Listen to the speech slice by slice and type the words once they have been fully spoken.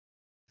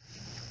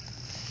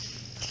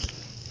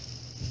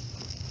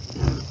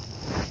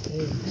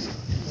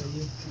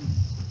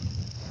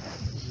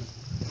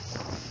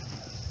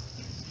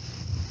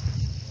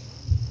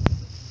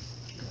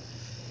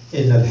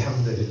إن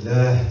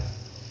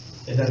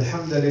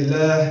الحمد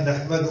لله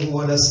نحمده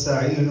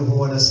ونستعينه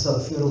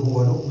ونستغفره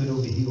ونؤمن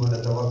به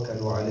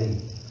ونتوكل عليه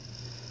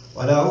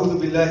ونعوذ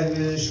بالله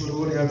من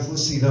شرور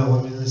أنفسنا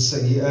ومن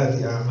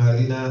سيئات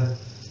أعمالنا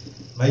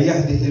من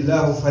يهده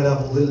الله فلا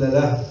مضل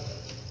له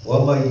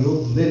ومن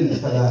يضلل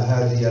فلا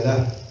هادي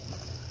له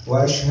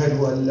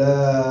وأشهد أن لا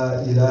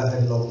إله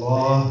إلا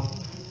الله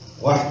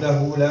وحده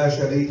لا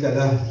شريك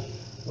له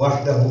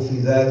وحده في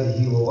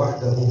ذاته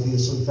ووحده في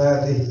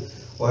صفاته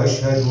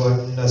وأشهد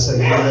أن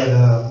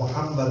سيدنا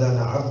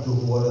محمدا عبده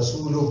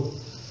ورسوله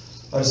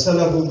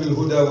أرسله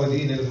بالهدى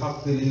ودين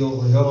الحق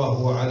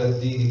ليظهره على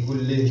الدين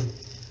كله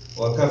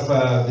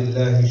وكفى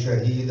بالله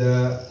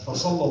شهيدا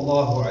فصلى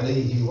الله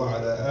عليه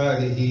وعلى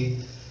آله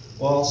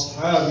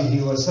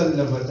وأصحابه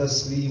وسلم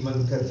تسليما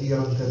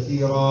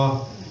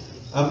كثيرا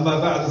أما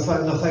بعد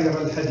فإن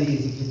خير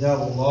الحديث كتاب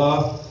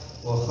الله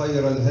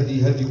وخير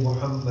الهدي هدي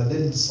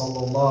محمد صلى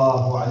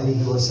الله عليه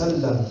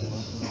وسلم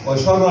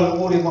وشر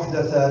الأمور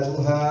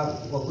محدثاتها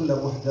وكل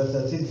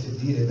محدثة في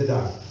الدين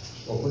بدعة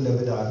وكل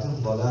بدعة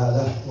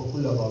ضلالة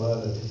وكل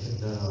ضلالة في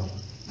النار.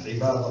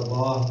 عباد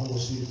الله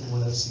أوصيكم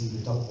ونفسي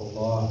بتقوى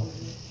الله.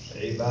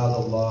 عباد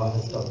الله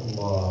اتقوا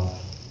الله.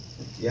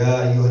 يا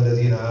أيها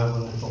الذين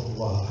آمنوا اتقوا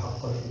الله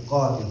حق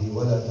تقاته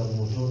ولا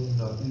تموتن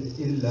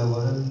إلا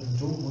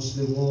وأنتم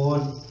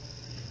مسلمون.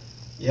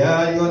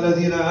 يا أيها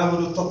الذين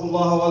آمنوا اتقوا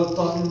الله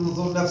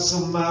ولتنظر نفس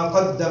ما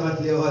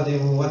قدمت لغد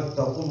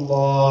واتقوا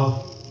الله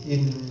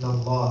إن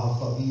الله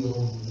خبير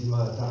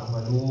بما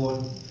تعملون.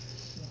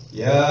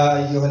 يا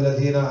أيها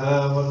الذين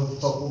آمنوا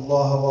اتقوا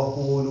الله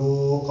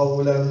وقولوا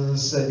قولا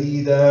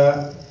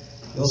سديدا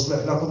يصلح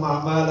لكم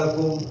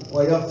أعمالكم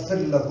ويغفر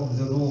لكم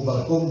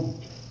ذنوبكم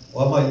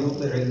ومن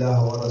يطع الله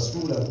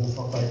ورسوله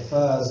فقد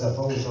فاز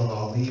فوزا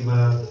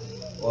عظيما.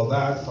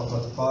 وبعد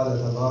فقد قال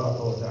تبارك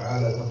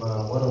وتعالى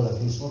كما ورد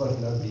في سورة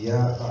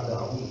الأنبياء بعد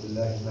أعوذ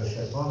بالله من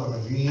الشيطان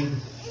الرجيم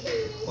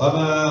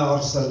وما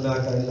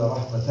أرسلناك إلا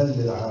رحمة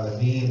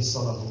للعالمين.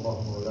 صدق الله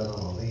مولانا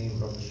العظيم.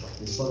 رب اشرح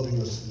لي صدري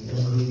ويسر لي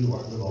أمري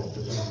واحلل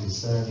عقدة من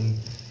لساني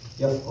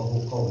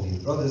يفقهوا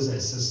قولي. Brothers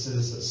and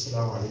sisters,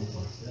 Assalamu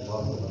alaikum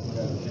wa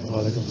rahmatullahi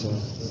wa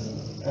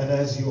barakatuh. And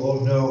as you all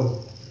know,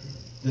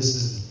 this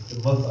is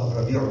the month of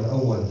Rabi'ul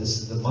Awwal. This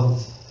is the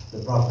month the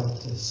Prophet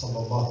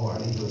sallallahu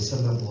alaihi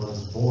wasallam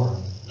was born,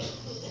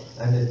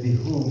 and it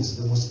behooves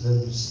the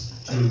Muslims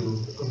to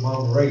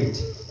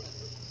commemorate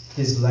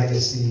his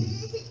legacy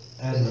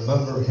and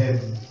remember him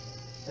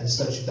in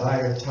such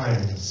dire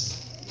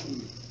times.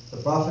 The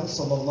Prophet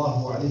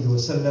sallallahu alaihi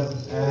wasallam,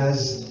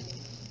 as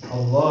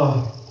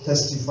Allah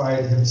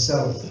testified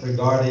himself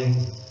regarding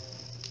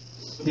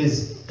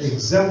his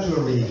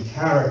exemplary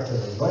character,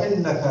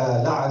 وَإِنَّكَ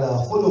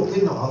لَعَلَى خُلُقٍ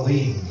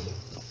عَظِيمٍ.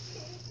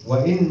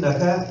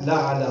 وَإِنَّكَ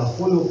لَعَلَى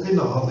خُلُقٍ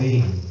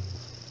عَظِيمٍ.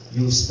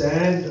 You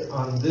stand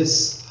on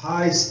this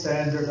high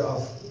standard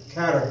of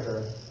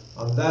character,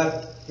 on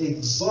that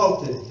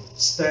exalted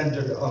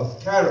standard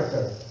of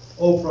character,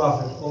 O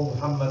Prophet, O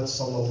Muhammad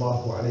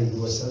sallallahu alayhi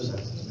wa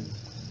sallam.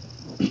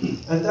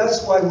 And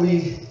that's why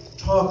we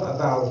talk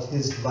about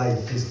his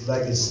life, his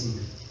legacy,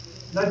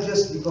 not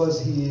just because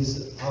he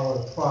is our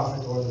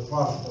Prophet or the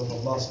Prophet of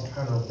Allah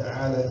Subhanahu Wa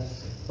Ta'ala,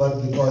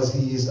 but because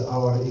he is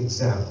our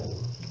example.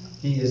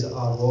 He is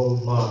our role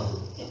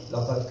model.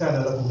 لَقَدْ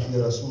كَانَ لَكُمْ فِي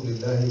رَسُولِ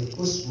اللَّهِ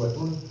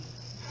أُسْوَةٌ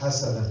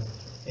حَسَنَةٌ.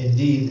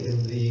 Indeed,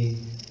 in the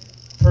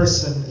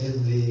person,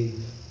 in the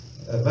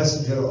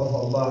messenger of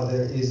Allah,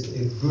 there is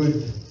a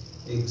good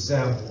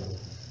example.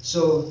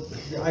 So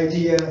the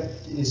idea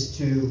is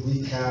to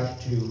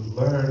recap, to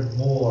learn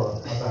more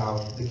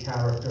about the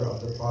character of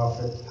the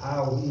Prophet,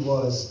 how he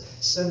was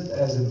sent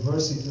as a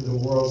mercy to the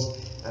world,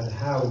 and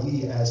how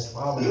we as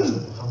followers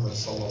of Muhammad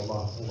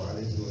sallallahu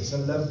alayhi wa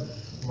sallam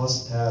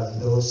must have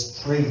those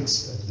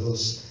traits and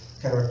those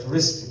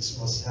characteristics,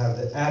 must have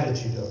the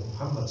attitude of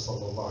Muhammad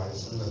sallallahu alayhi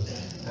wa sallam,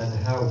 and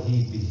how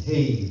he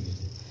behaved.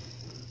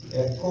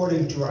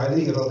 According to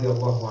Ali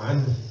radiallahu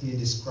anhu, he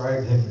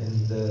described him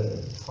in the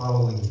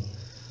following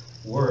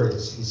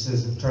words. He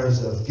says, in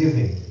terms of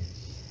giving,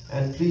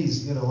 and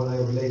please, when I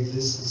relate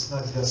this, it's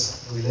not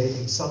just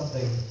relating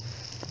something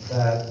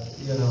that,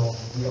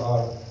 we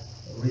are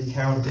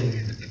recounting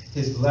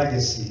his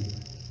legacy,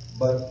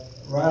 but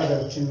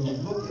rather to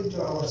look into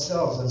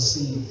ourselves and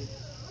see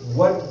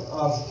what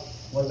of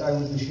what I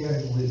will be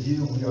sharing with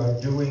you we are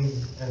doing,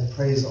 and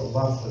praise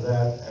Allah for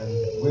that,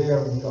 and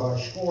where we are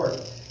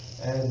short,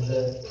 and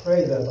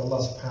pray that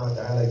Allah Subhanahu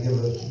Wa Ta'ala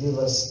give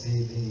us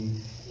the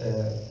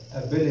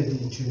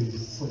ability to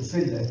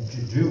fulfill and to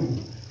do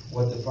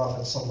what the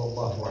Prophet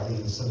sallallahu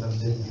alaihi wasallam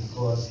did,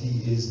 because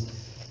he is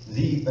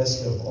the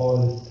best of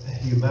all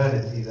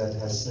humanity that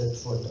has set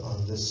foot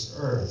on this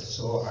earth.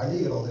 So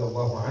Ali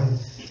radiallahu anhu,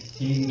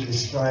 he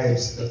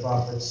describes the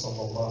Prophet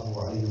sallallahu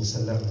alaihi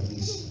wasallam in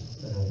this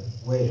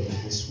way.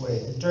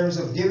 In terms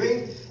of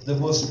giving, the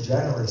most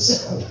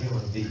generous of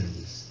human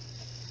beings.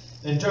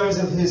 In terms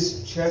of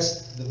his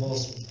chest, the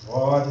most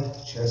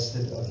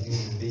broad-chested of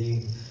human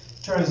beings.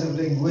 In terms of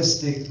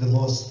linguistic, the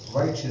most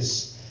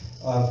righteous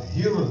of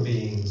human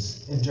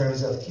beings. In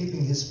terms of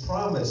keeping his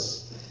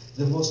promise,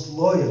 the most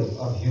loyal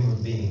of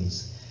human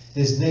beings.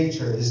 His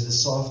nature is the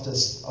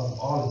softest of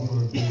all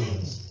human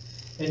beings.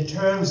 In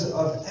terms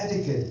of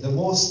etiquette, the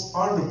most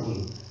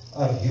honorable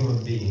of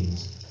human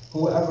beings.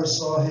 Whoever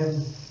saw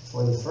him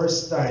for the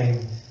first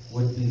time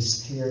would be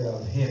scared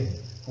of him.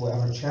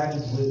 Whoever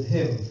chatted with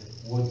him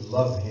would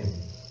love him.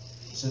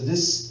 So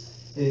this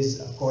is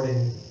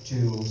according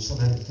to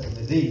Sunnah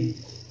al-Tirmidhi,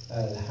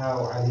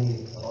 how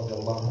Ali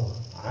radiallahu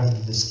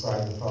anhu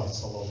described the Prophet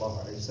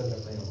sallallahu alayhi wa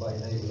sallam. May Allah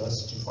enable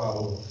us to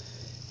follow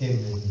him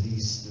in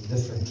these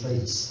different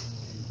traits.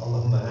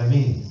 Allahumma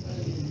ameen.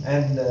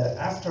 And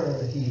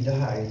after he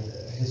died,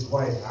 his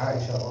wife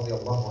Aisha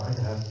radiallahu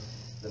anha,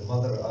 the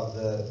mother of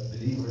the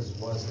believers,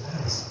 was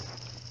asked.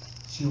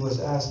 She was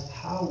asked,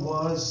 how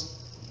was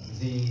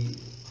the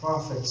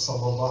Prophet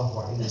sallallahu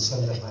alaihi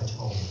wasallam at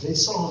home? They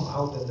saw him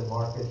out in the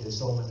market, they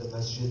saw him in the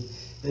masjid,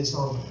 they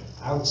saw him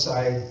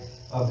outside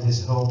of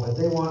his home, but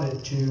they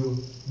wanted to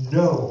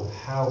know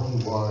how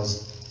he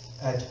was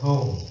at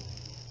home.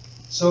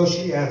 So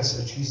she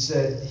answered, she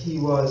said, he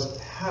was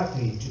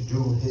happy to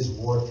do his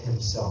work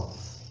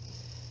himself.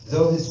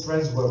 Though his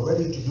friends were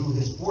ready to do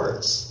his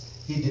works,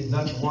 he did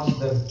not want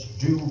them to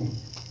do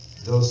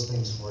those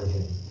things for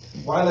him.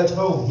 While at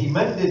home, he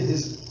mended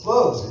his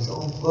clothes, his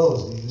own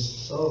clothes, he used to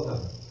sew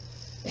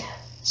them.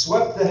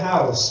 Swept the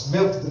house,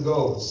 milked the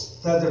goats,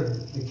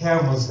 tethered the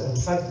camels and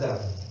fed them.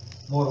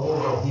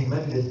 Moreover, he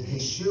mended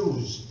his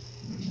shoes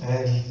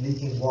and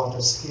leaking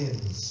water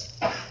skins.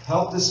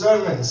 Helped the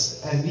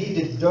servants and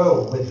kneaded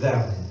dough with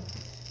them.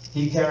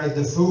 He carried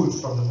the food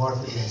from the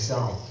market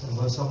himself. And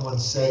when someone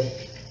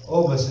said,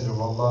 "O Messenger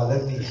of Allah,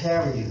 let me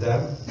carry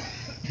them,"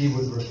 he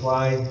would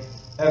reply,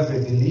 "Every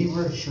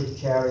believer should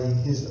carry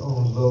his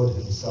own load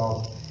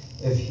himself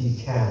if he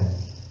can."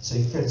 So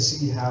you can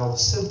see how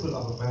simple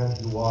of a man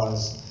he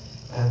was,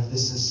 and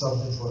this is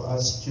something for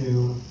us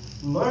to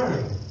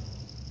learn.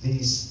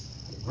 These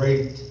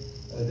great,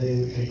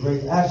 the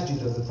great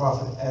attitude of the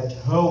Prophet at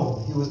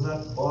home. He was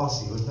not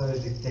bossy. He was not a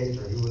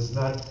dictator.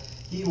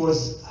 He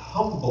was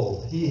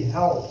humble. He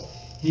helped.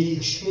 He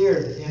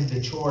shared in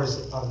the chores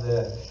of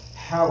the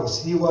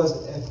house. He was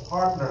a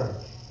partner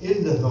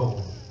in the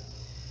home.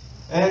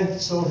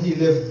 And so he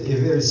lived a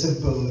very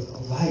simple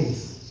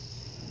life.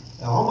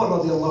 Umar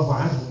radiallahu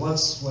anhu,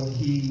 once when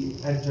he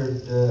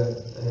entered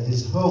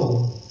his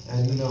home,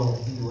 and you know,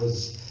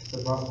 the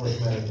Prophet was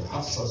married to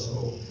Hafsa,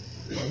 so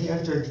when he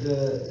entered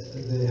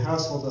the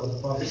household of the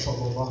Prophet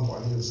sallallahu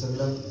alaihi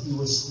wasallam, he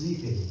was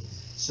sleeping.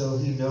 So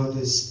he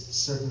noticed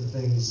certain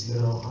things, you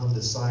know, on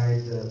the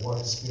side,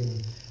 water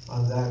skin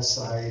on that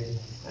side,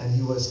 and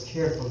he was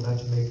careful not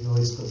to make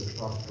noise because the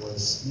Prophet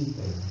was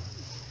sleeping.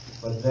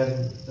 But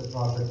then the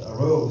Prophet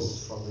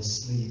arose from his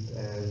sleep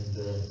and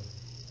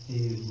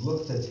he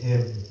looked at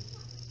him,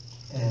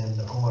 and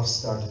Umar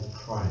started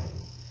crying.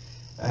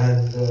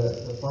 And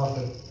the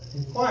Prophet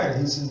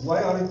inquired, he said,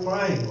 "Why are you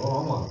crying,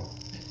 O Umar?"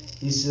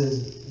 He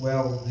says,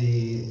 "Well,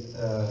 the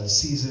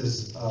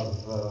Caesars of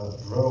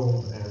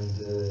Rome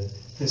and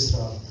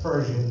Kisra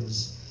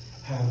Persians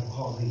have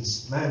all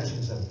these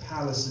mansions and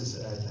palaces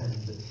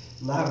and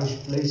lavish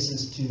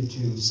places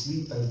to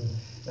sleep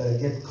and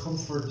get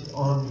comfort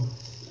on.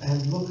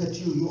 And look at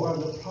you, you are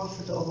the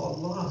Prophet of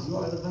Allah, you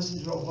are the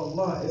Messenger of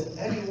Allah. If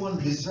anyone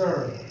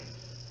deserved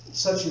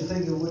such a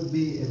thing, it would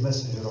be a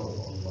Messenger of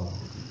Allah."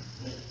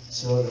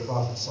 So the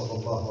Prophet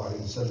sallallahu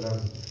alaihi wasallam,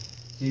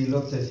 he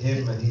looked at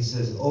him and he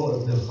says, "Oh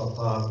Ibn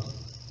al-Khattab,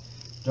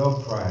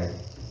 don't cry."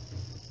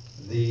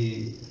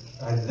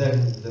 And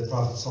then the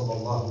Prophet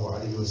sallallahu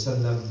alaihi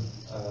wasallam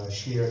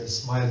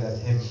smiled at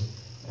him,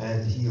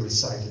 and he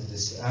recited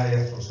this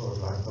ayah from Surah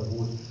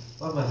Al-Ankabut,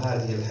 وَمَا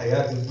هَذِهِ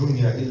الْحَيَاةُ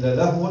الدُّنْيَا إِلَّا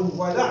لَهْوٌ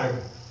وَلَعِبٌ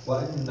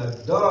وَإِنَّ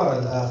الدَّارَ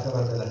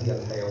الْآخِرَةَ لَهِيَ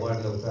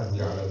الْحَيَوَانُ لَوْ كَانُوا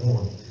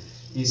يَعْلَمُونَ.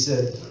 He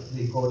said,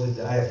 he quoted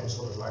the ayah from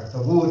Surah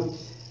Al-Ankabut,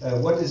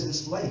 what is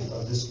this life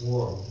of this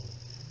world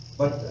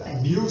but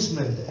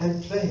amusement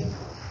and play,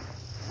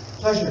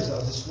 pleasures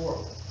of this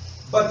world?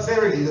 But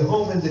verily, the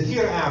home in the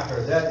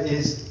hereafter, that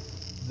is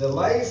the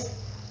life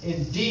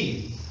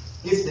indeed,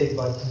 if they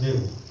but knew.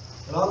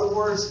 In other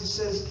words, he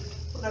says,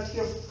 we're not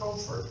here for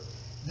comfort.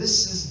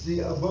 This is the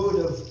abode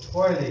of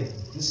toiling.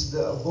 This is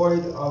the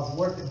abode of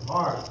working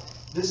hard.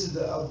 This is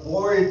the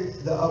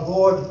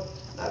abode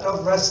not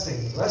of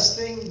resting.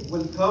 Resting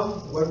will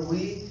come when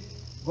we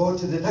go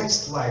to the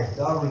next life,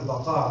 Darul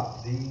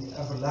Baqa, the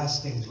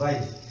everlasting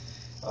life,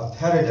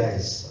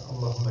 paradise.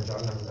 Allahumma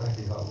ja'alna min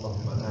ahliha,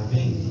 Allahumma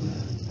ameen.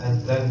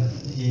 And then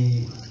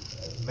he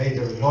made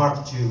a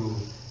remark to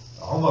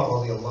Umar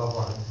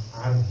radiallahu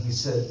anhu. He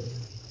said,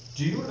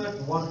 "Do you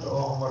not want,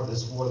 O Umar,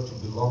 this world to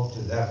belong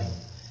to them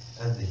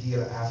and the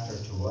hereafter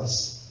to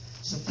us?"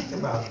 So think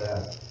about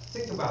that.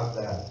 Think about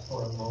that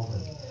for a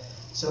moment.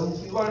 So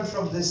we learn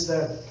from this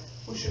that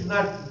we should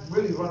not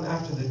really run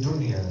after the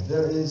dunya.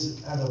 There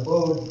is an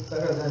abode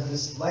better than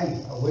this life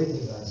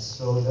awaiting us.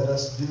 So let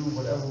us do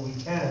whatever we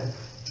can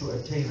to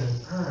attain and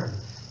earn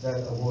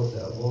that abode,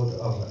 the abode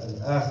of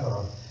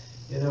al-akhirah.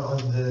 You know,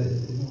 and the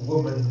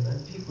woman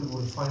and people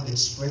would find it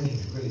strange,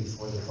 really,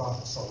 for the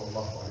Prophet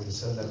sallallahu alaihi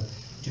wasallam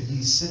to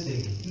be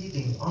sitting,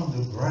 eating on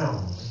the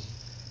ground.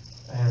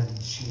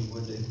 And she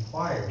would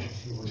inquire,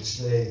 she would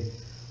say,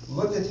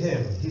 look at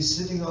him, he's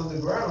sitting on the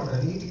ground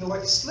and eating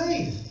like a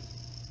slave.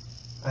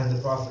 And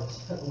the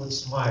Prophet would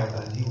smile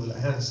and he will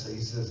answer,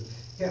 he says,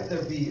 can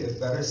there be a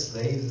better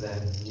slave than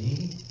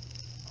me?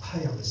 I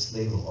am a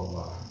slave of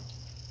Allah.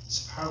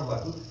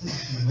 SubhanAllah, look at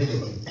this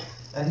humility.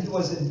 And he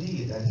was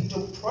indeed, and he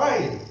took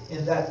pride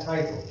in that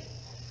title,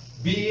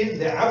 being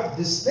the abd,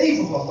 the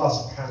slave of Allah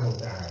Subhanahu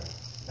Wa Ta'ala.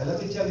 And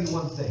let me tell you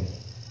one thing,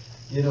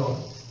 you know,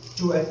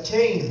 to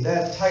attain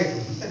that title,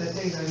 you can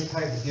attain any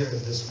title here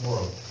in this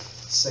world.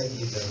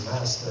 Sayyid and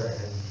Master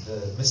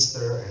and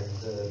Mr.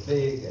 and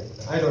Big and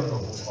I don't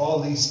know, all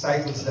these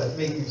titles that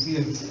make you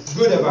feel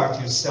good about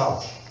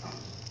yourself.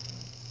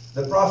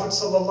 The Prophet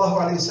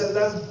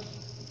ﷺ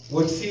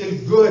would feel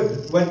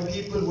good when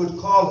people would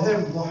call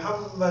him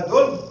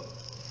Muhammadun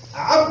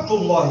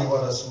Abdullah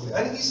wa Rasul.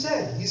 And he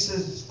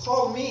says,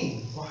 call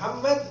me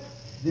Muhammad,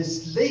 the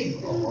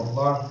slave of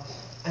Allah,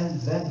 and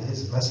then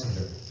his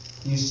messenger.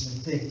 He used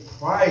to take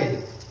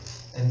pride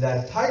in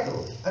that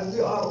title. And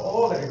we are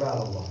all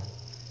ibadullah.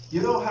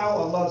 You know how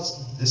Allah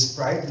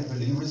described the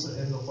believers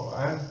in the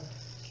Quran?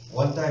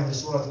 One time in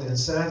Surah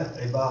Al-Insan,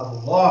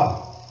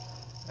 ibadullah.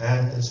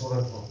 And in Surah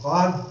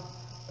Al-Furqan,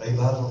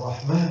 ibadur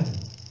Rahman.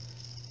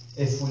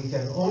 If we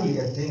can only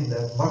attain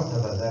that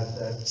martaba,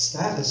 that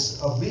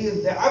status of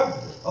being the abd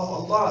of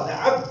Allah, the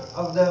abd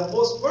of the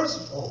most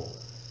merciful,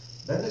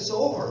 then it's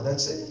over,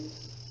 that's it.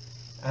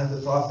 And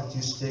the Prophet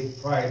used to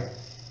take pride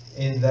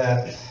in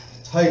that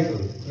title,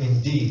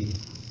 indeed.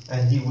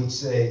 And he would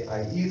say,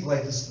 I eat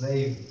like a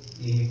slave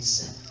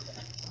eats,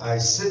 I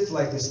sit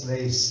like a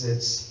slave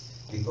sits,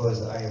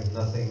 because I am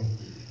nothing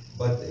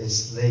but a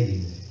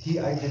slave. He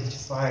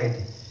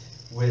identified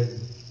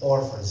with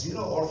orphans. You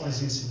know,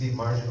 orphans used to be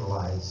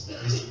marginalized,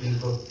 used to be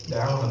looked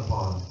down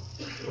upon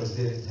because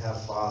they didn't have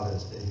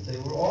fathers. They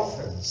were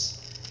orphans.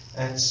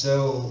 And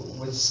so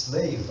with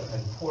slave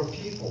and poor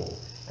people,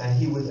 and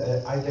he would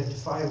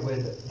identify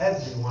with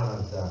every one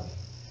of them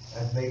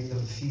and make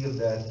them feel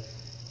that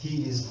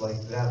he is like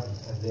them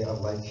and they are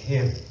like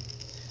him.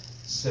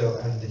 So,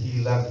 and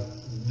he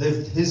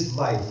lived his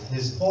life,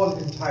 his whole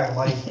entire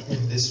life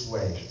in this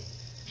way.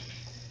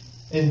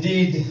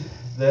 Indeed,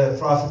 the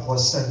Prophet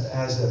was sent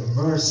as a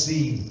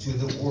mercy to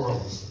the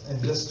world.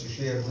 And just to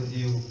share with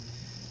you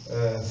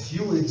a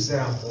few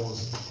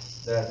examples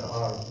that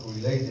are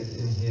related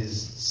in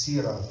his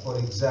seerah. For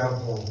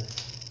example,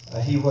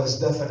 he was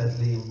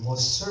definitely,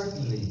 most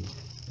certainly,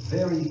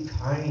 very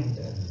kind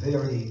and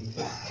very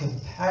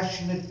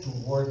compassionate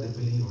toward the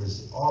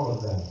believers, all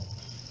of them.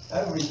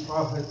 Every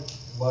prophet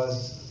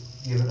was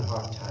given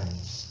hard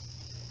times.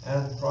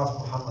 And Prophet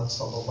Muhammad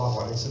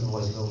ﷺ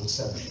was no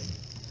exception.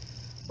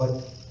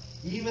 But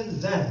even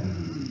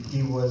then,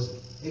 he was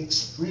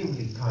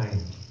extremely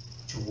kind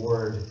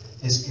toward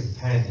his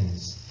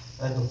companions.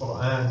 And the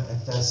Quran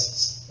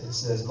attests, it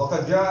says,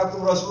 لَقَدْ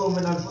جَاءَكُمْ رَسُولٌ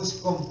مِّنْ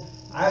أَنفُسِكُمْ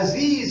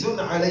عَزِيزٌ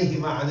عَلَيْهِ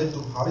مَا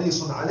عَنِتُّمْ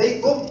حَرِيصٌ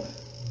عَلَيْكُمْ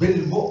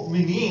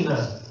بِالْمُؤْمِنِينَ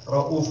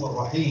رَءُوفٌ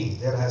رَحِيمٌ.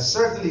 There has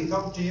certainly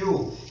come to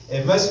you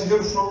a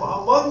messenger from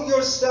among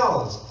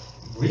yourselves.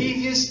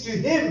 Grievous to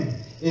him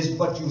is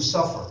what you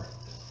suffer.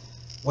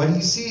 When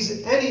he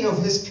sees any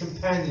of his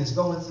companions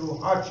going through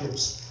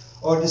hardships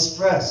or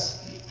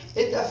distress,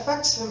 it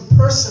affects him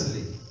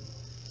personally.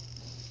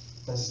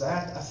 Does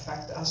that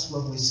affect us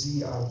when we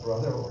see our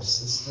brother or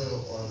sister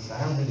or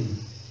family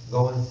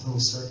going through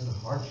certain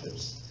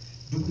hardships?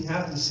 Do we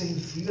have the same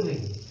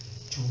feeling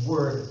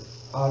toward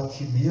our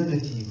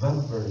community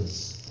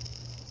members?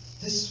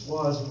 This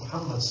was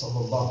Muhammad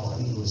sallallahu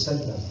alaihi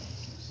wasallam,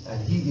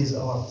 and he is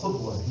our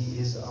Khutbah, he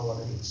is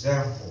our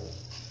example.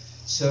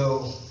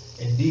 So,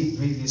 indeed,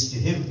 grievous to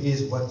him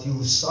is what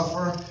you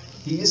suffer.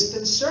 He is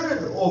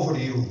concerned over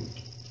you,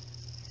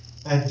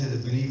 and to the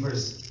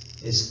believers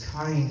is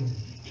kind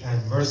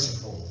and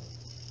merciful,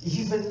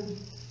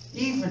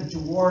 even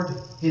toward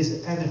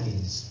his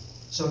enemies.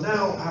 So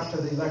now, after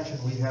the election,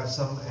 we have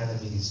some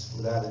enemies,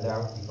 without a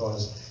doubt,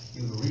 because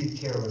you read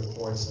care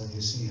reports and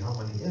you see how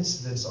many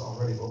incidents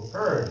already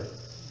occurred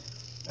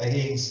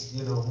against,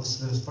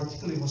 Muslims,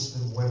 particularly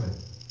Muslim women.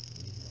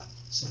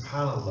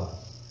 Subhanallah,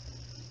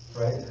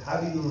 right?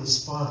 How do you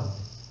respond?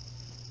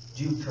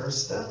 Do you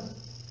curse them?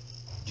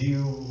 Do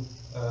you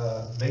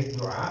make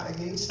dua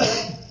against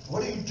them?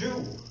 What do you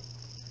do?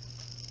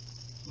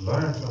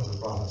 Learn from the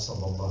Prophet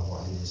sallallahu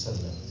alaihi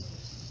wasallam.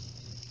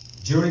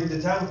 During the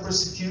time of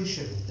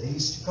persecution, they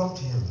used to come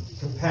to him,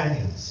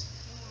 companions,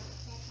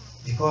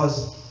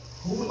 because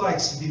who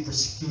likes to be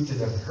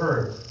persecuted and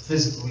hurt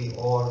physically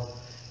or,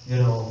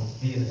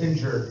 being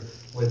injured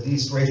with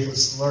these racial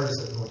slurs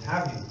and what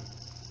have you?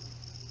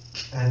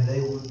 And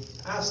they would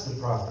ask the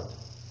Prophet,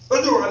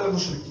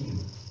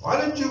 why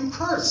don't you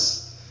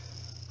curse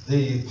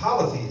the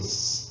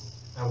polytheists?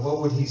 And what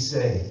would he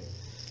say?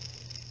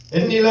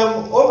 إِنِّي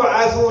لَمْ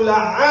أُبْعَثُ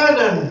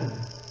لَعَانًا.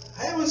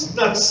 I was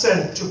not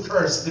sent to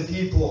curse the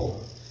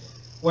people.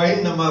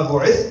 وَإِنَّمَا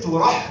بُعِثْتُ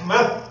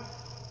رَحْمَةً.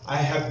 I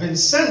have been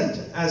sent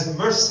as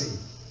mercy.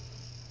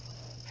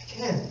 I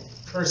can't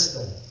curse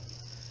them.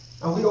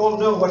 And we all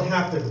know what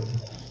happened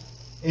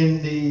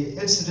in the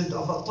incident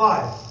of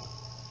At-Taif.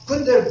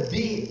 Could there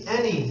be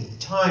any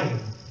time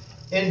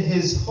in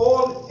his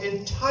whole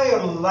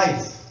entire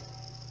life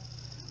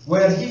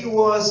where he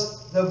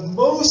was the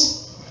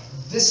most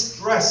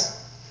distressed,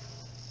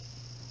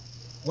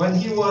 when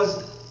he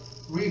was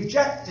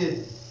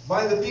rejected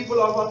by the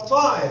people of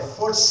At-Taif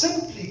for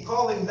simply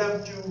calling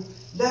them to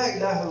La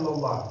ilaha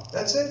illallah?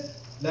 That's it,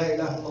 La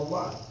ilaha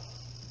illallah.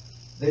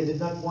 They did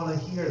not want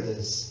to hear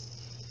this.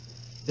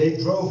 They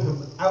drove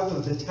him out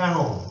of the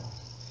town.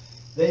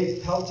 They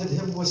pelted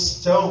him with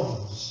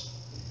stones.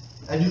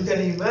 And you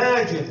can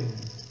imagine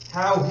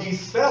how he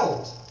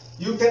felt.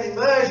 You can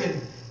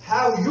imagine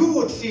how you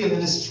would feel in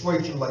a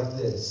situation like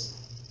this.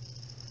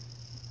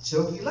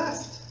 So he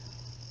left.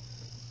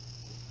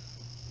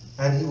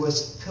 And he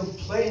was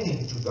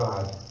complaining to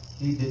God.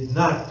 He did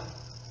not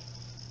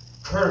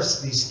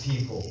curse these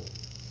people.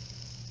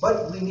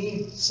 But we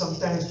need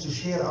sometimes to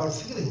share our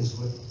feelings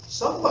with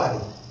somebody.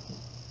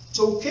 It's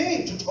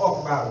okay to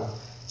talk about it.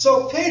 It's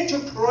okay to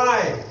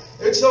cry.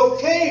 It's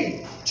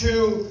okay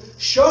to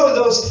show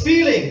those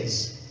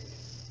feelings.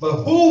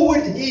 But who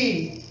would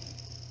he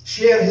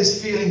share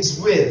his feelings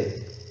with?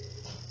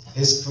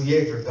 His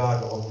Creator,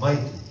 God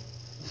Almighty.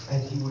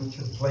 And he would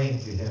complain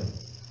to him.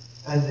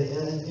 And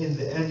in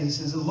the end he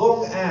says, as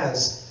long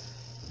as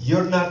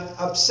you're not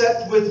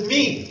upset with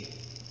me,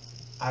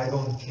 I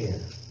don't care.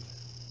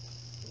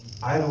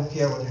 I don't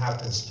care what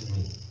happens to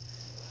me.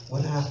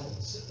 What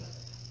happens?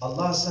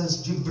 Allah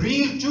sends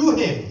Jibreel to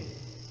him,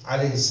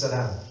 alayhi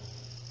salam.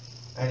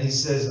 And he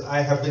says,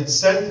 I have been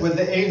sent with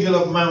the angel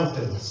of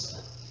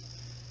mountains.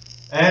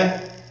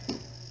 And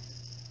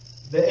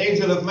the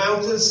angel of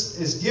mountains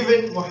is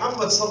giving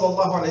Muhammad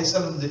sallallahu alayhi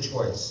wasallam the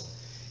choice.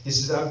 He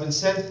says, I've been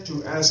sent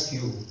to ask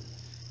you,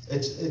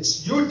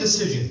 it's your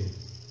decision.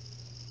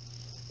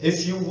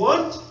 If you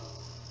want,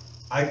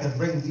 I can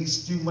bring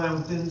these two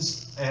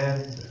mountains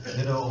and,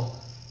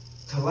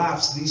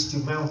 collapse these two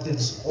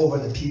mountains over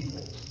the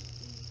people.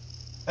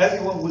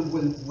 Everyone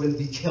will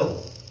be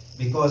killed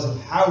because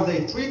of how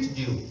they treated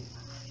you.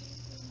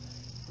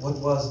 What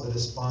was the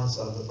response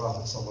of the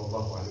Prophet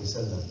sallallahu alaihi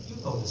wasallam? You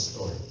know the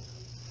story.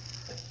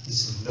 He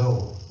said,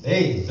 no,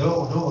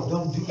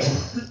 don't do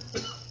that.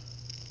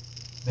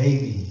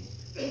 Maybe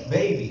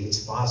it's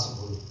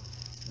possible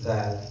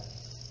that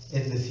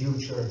in the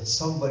future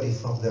somebody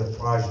from their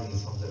progeny,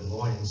 from their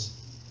loins,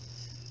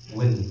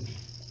 will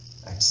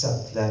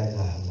accept La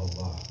ilaha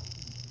illallah.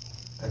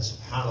 And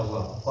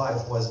subhanallah,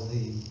 Taif was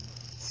the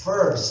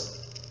first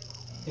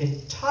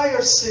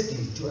entire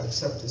city to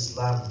accept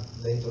Islam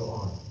later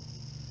on.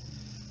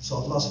 So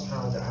Allah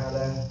Subhanahu Wa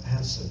Ta'ala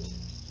answered,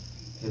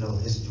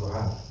 his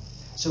dua.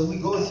 So we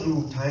go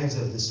through times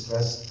of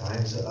distress,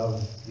 times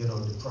of,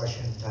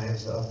 depression,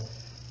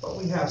 but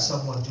we have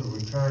someone to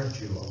return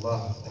to,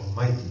 Allah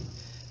Almighty.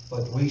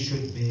 But we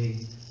should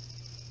be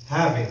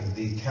having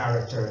the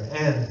character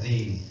and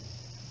the,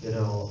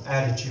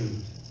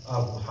 attitude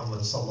of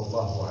Muhammad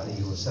sallallahu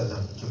alayhi wa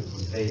sallam to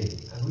prevail.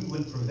 And we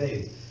will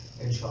prevail,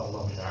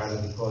 inshallah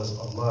ta'ala, because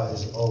Allah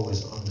is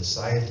always on the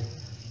side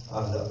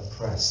of the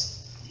oppressed.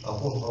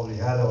 أقول قولي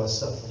هذا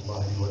وأستغفر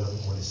الله لي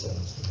ولكم ولسائر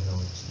المسلمين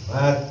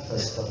والمسلمات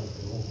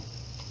فاستغفروه.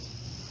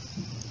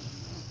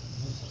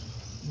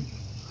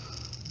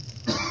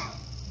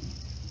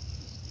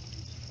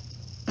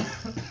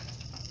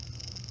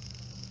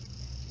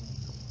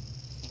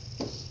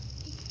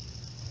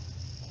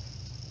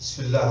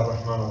 بسم الله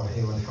الرحمن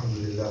الرحيم الحمد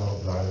لله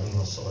رب العالمين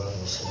والصلاة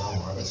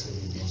والسلام على سيد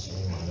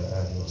المرسلين وعلى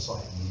آله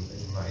وصحبه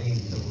أجمعين.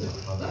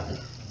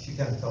 If you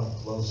can come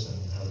close and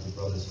have the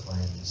brothers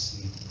find the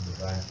seat in the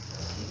back,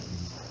 that would be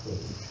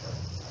good.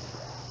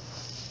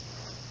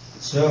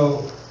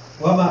 So,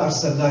 وَمَا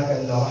أَرْسَلْنَاكَ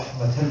إِلَّا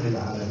رَحْمَةً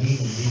لِلْعَالَمِينَ.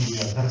 We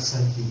have not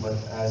sent you but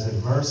as a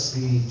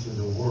mercy to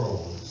the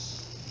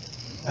worlds.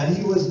 And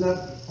he was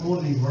not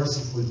only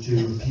merciful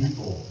to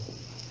people,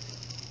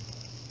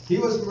 he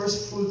was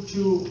merciful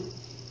to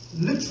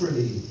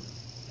literally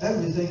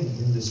everything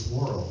in this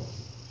world.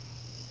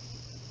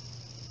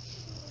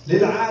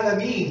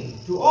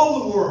 لِلْعَالَمِينَ, to all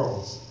the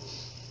worlds,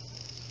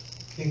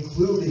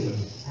 including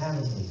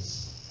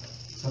animals.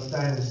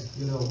 Sometimes,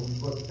 we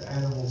put the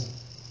animals,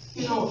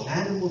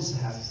 animals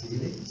have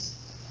feelings.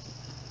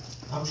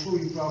 I'm sure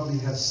you probably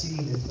have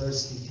seen a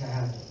thirsty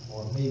cat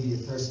or maybe a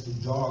thirsty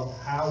dog,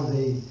 how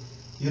they,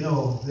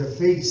 their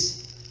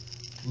face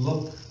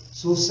look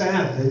so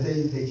sad that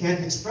they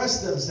can't express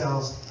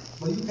themselves,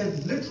 but you can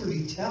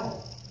literally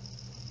tell.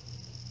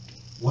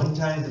 One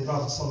time the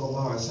Prophet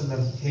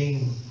ﷺ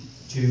came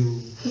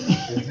to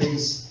a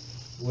place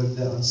with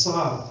the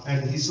Ansar,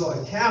 and he saw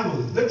a camel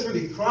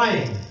literally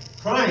crying,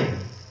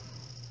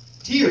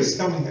 tears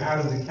coming out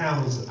of the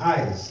camel's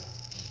eyes.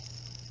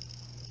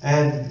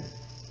 And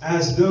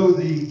as though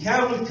the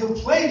camel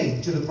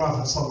complaining to the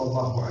Prophet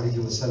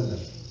ﷺ.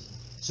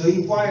 So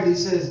he inquired, he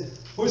says,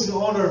 who's the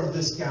owner of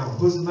this camel?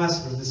 Who's the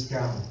master of this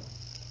camel?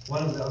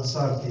 One of the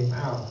Ansar came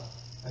out,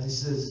 and he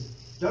says,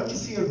 don't you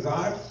fear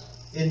God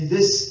in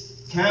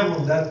this camel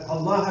that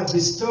Allah has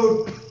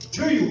bestowed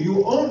to you?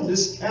 You own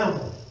this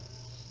camel.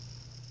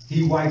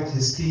 He wiped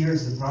his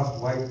tears, the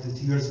Prophet wiped the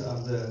tears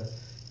of the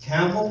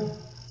camel,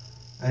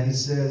 and he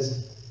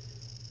says,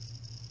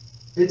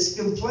 it's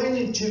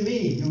complaining to me,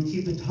 you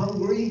keep it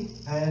hungry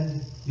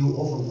and you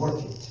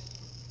overwork it.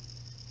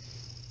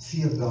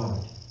 Fear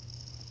God.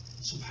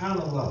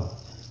 Subhanallah.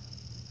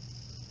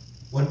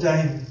 One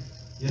time,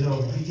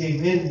 he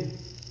came in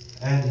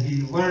and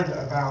he learned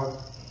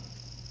about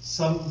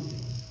some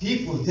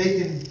people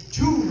taking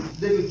 2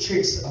 little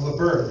chicks of a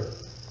bird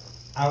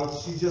out.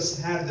 She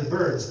just had the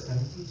birds, and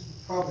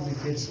probably the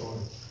kids are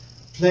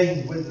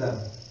playing with them.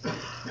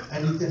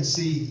 And he could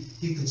see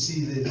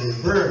the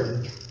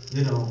bird,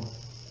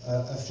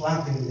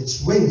 flapping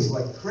its wings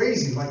like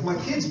crazy, like my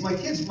kids, my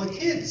kids, my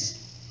kids.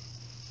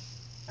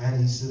 And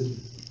he said,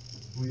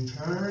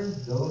 return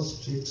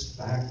those chicks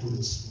back to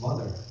its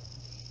mother.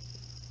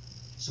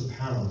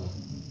 Subhanallah.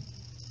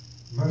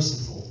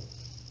 Merciful.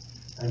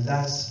 And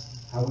that's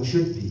how we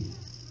should be.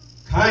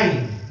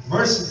 Kind,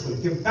 merciful,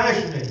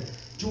 compassionate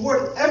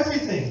toward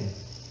everything,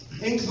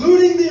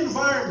 including the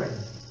environment.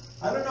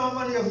 I don't know how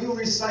many of you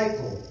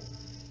recycle.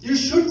 You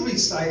should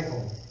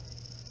recycle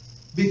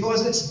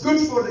because it's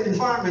good for the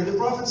environment. The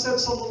Prophet said,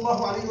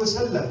 sallallahu alaihi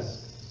wasallam,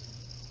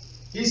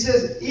 he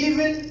says,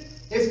 even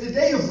if the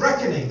day of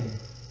reckoning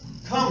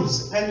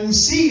comes and you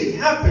see it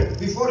happen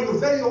before your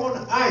very own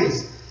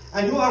eyes,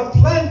 and you are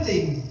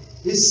planting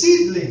a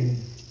seedling,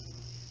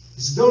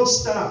 don't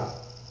stop.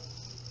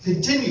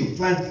 Continue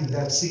planting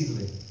that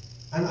seedling.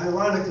 And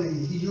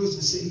ironically, he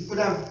could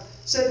have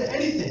said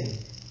anything,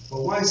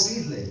 but why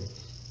seedling?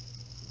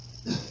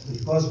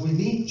 Because we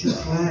need to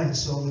plant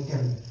so we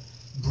can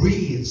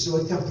breathe, so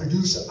it can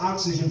produce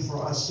oxygen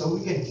for us, so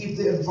we can keep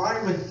the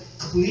environment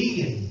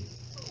clean.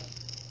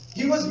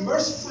 He was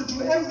merciful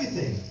to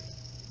everything.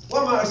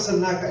 وَمَا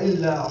أَرْسَلْنَاكَ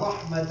إِلَّا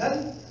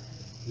رَحْمَةً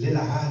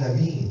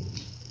لِلْعَالَمِينَ.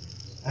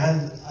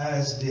 And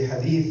as the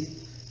hadith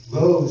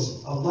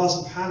goes, Allah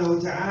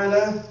Subhanahu Wa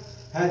Ta'ala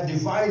had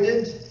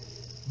divided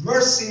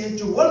mercy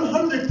into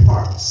 100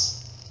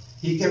 parts.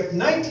 He kept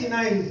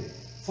 99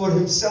 for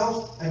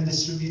himself and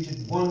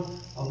distributed 1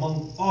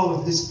 among all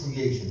of his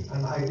creation.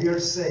 And I dare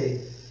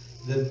say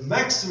the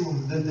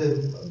maximum,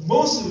 the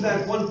most of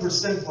that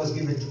 1% was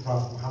given to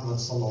Prophet Muhammad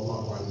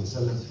sallallahu alaihi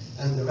wasallam,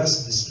 and the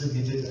rest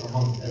distributed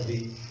among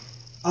every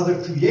other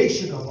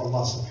creation of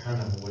Allah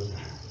Subhanahu Wa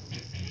Ta'ala.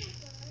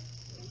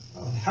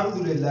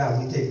 Alhamdulillah,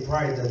 we take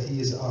pride that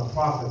he is our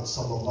Prophet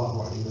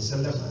sallallahu alaihi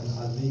wasallam, and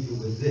I'll leave you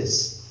with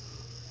this.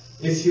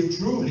 If you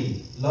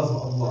truly love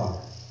Allah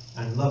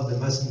and love the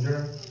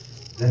Messenger,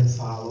 then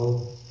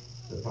follow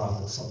the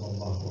Prophet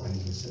sallallahu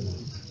alaihi wasallam.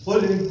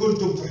 قُلْ إِن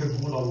كُنْتُمْ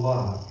تُحِبُّونَ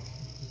اللَّهَ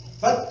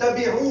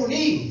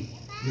فَاتَّبِعُونِي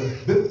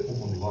يُحْبِبْكُمُ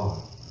اللَّهُ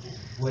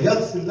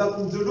وَيَغْفِرْ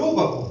لَكُمْ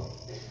ذُنُوبَكُمْ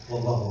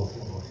وَاللَّهُ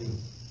غَفُورٌ رَحِيمٌ.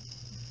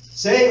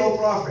 Say, O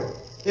Prophet,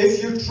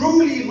 if you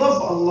truly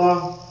love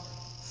Allah,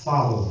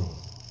 follow me.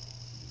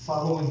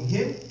 Following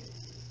him,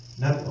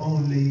 not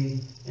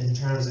only in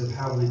terms of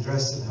how we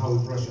dress and how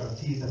we brush our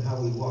teeth and how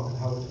we walk and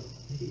how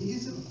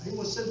he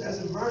was sent as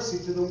a mercy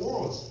to the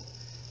world.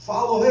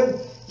 Follow him.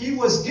 He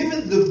was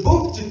given the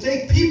book to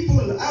take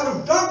people out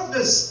of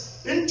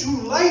darkness into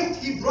light.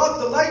 He brought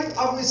the light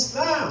of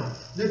Islam,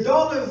 the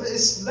dawn of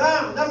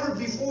Islam. Never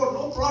before,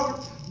 no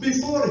prophet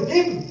before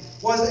him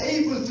was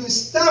able to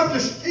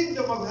establish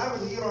kingdom of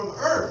heaven here on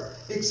earth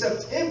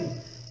except him.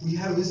 We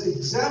have his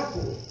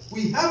example.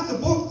 We have the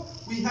book.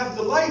 We have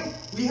the light.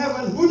 We have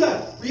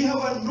al-huda. We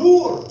have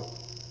al-nur.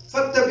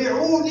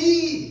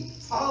 فَاتَّبِعُونِي.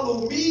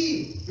 Follow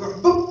me.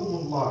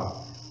 يُحْبِبْكُمُ اللَّهُ.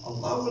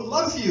 Allah will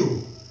love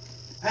you.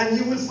 And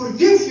he will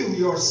forgive you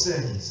your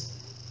sins.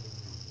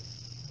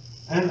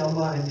 And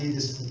Allah indeed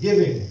is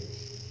forgiving.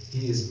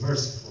 He is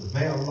merciful.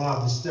 May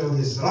Allah bestow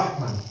his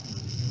rahmah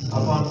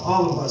upon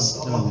all of us.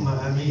 Allahumma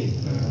ameen.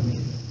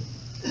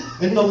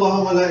 إن الله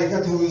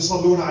وملائكته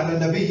يصلون على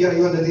النبي يا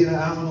أيها الذين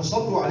آمنوا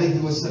صلوا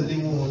عليه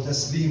وسلموا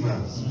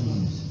تسليما.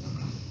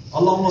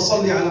 اللهم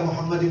صل على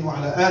محمد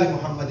وعلى آل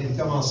محمد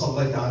كما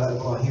صليت على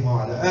إبراهيم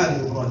وعلى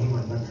آل إبراهيم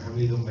إنك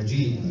حميد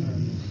مجيد.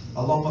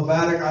 اللهم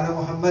بارك على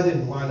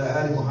محمد وعلى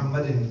آل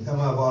محمد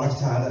كما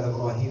باركت على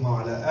إبراهيم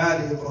وعلى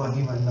آل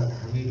إبراهيم إنك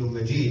حميد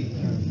مجيد.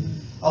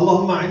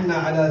 اللهم أعنا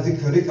على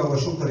ذكرك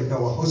وشكرك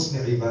وحسن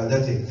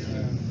عبادتك.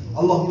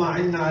 اللهم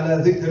أعنا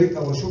على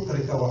ذكرك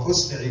وشكرك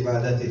وحسن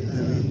عبادتك.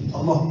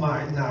 اللهم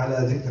أعنا على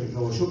ذكرك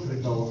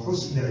وشكرك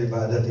وحسن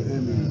عبادتك.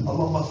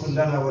 اللهم اغفر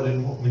لنا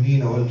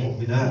وللمؤمنين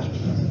والمؤمنات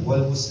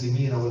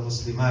والمسلمين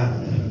والمسلمات.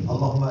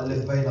 اللهم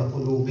ألف بين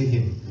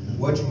قلوبهم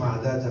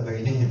واجمع ذات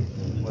بينهم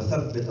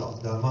وثبت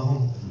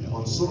أقدامهم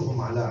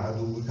وانصرهم على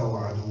عدوك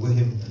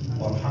وعدوهم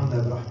وارحمنا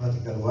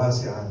برحمتك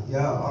الواسعة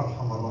يا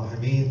أرحم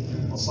الراحمين.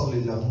 وصل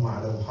اللهم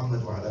على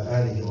محمد وعلى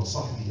آله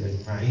وصحبه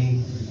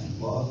أجمعين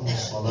وأقم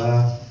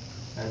الصلاة.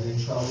 And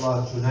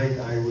inshallah tonight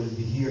I will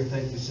be here.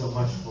 Thank you so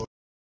much for